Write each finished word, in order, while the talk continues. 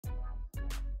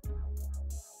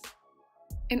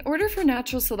In order for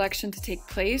natural selection to take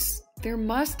place, there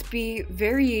must be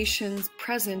variations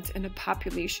present in a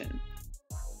population.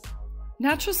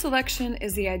 Natural selection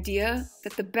is the idea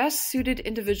that the best suited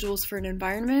individuals for an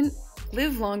environment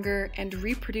live longer and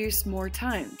reproduce more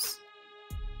times.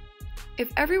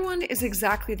 If everyone is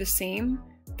exactly the same,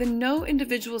 then no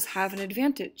individuals have an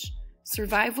advantage.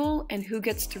 Survival and who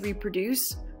gets to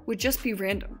reproduce would just be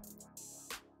random.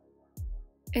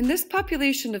 In this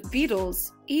population of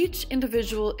beetles, each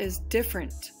individual is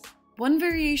different. One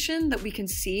variation that we can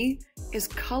see is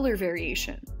color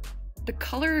variation. The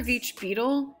color of each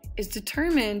beetle is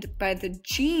determined by the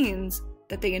genes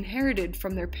that they inherited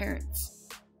from their parents.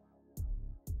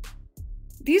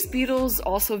 These beetles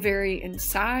also vary in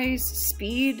size,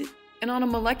 speed, and on a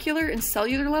molecular and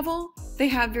cellular level, they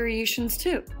have variations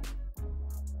too.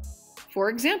 For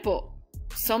example,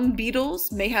 some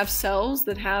beetles may have cells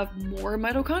that have more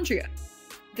mitochondria.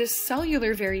 This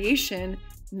cellular variation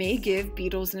may give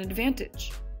beetles an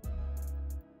advantage.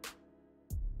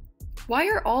 Why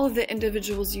are all of the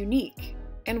individuals unique,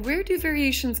 and where do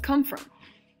variations come from?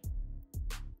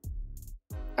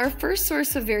 Our first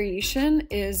source of variation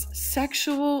is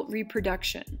sexual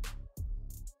reproduction.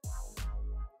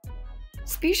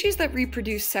 Species that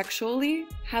reproduce sexually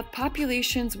have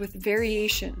populations with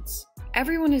variations.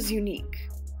 Everyone is unique.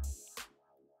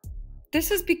 This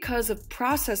is because of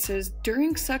processes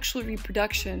during sexual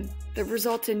reproduction that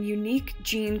result in unique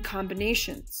gene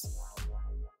combinations.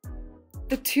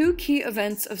 The two key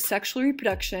events of sexual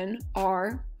reproduction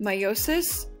are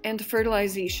meiosis and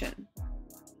fertilization.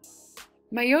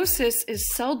 Meiosis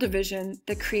is cell division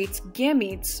that creates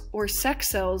gametes or sex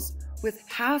cells with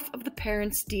half of the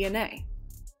parent's DNA.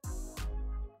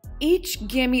 Each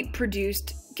gamete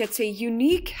produced gets a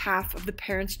unique half of the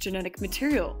parent's genetic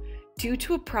material due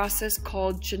to a process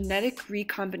called genetic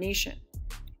recombination.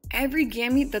 Every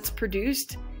gamete that's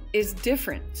produced is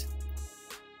different.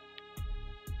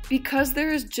 Because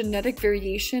there is genetic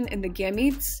variation in the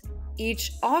gametes,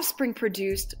 each offspring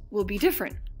produced will be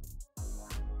different.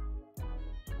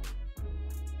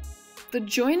 The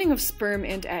joining of sperm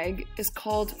and egg is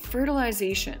called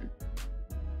fertilization.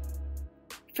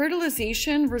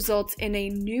 Fertilization results in a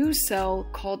new cell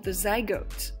called the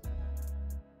zygote.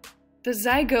 The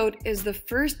zygote is the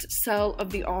first cell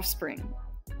of the offspring.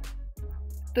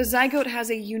 The zygote has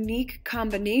a unique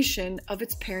combination of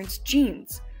its parents'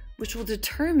 genes, which will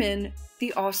determine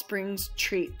the offspring's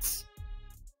traits.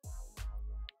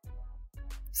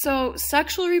 So,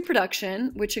 sexual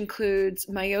reproduction, which includes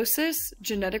meiosis,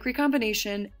 genetic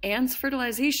recombination, and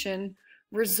fertilization,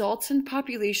 results in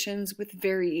populations with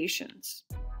variations.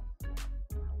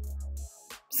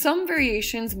 Some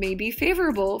variations may be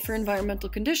favorable for environmental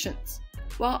conditions,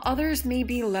 while others may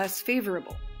be less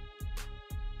favorable.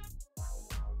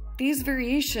 These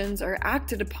variations are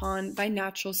acted upon by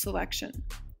natural selection.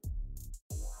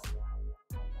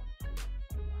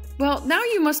 Well, now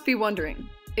you must be wondering,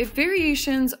 if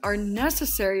variations are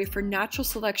necessary for natural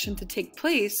selection to take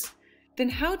place, then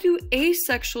how do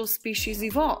asexual species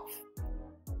evolve?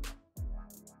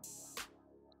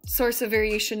 Source of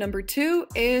variation number 2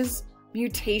 is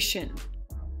mutation.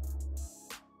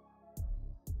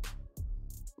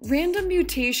 Random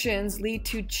mutations lead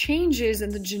to changes in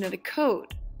the genetic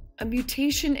code. A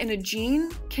mutation in a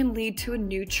gene can lead to a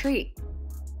new trait.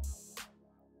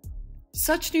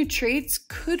 Such new traits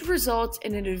could result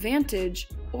in an advantage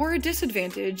or a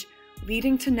disadvantage,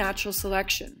 leading to natural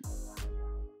selection.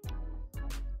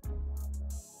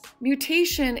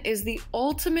 Mutation is the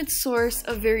ultimate source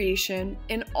of variation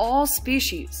in all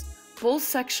species, both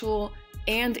sexual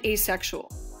and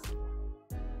asexual.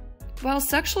 While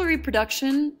sexual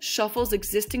reproduction shuffles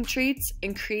existing traits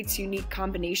and creates unique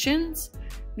combinations,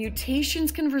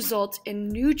 mutations can result in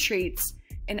new traits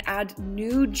and add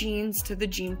new genes to the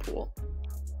gene pool.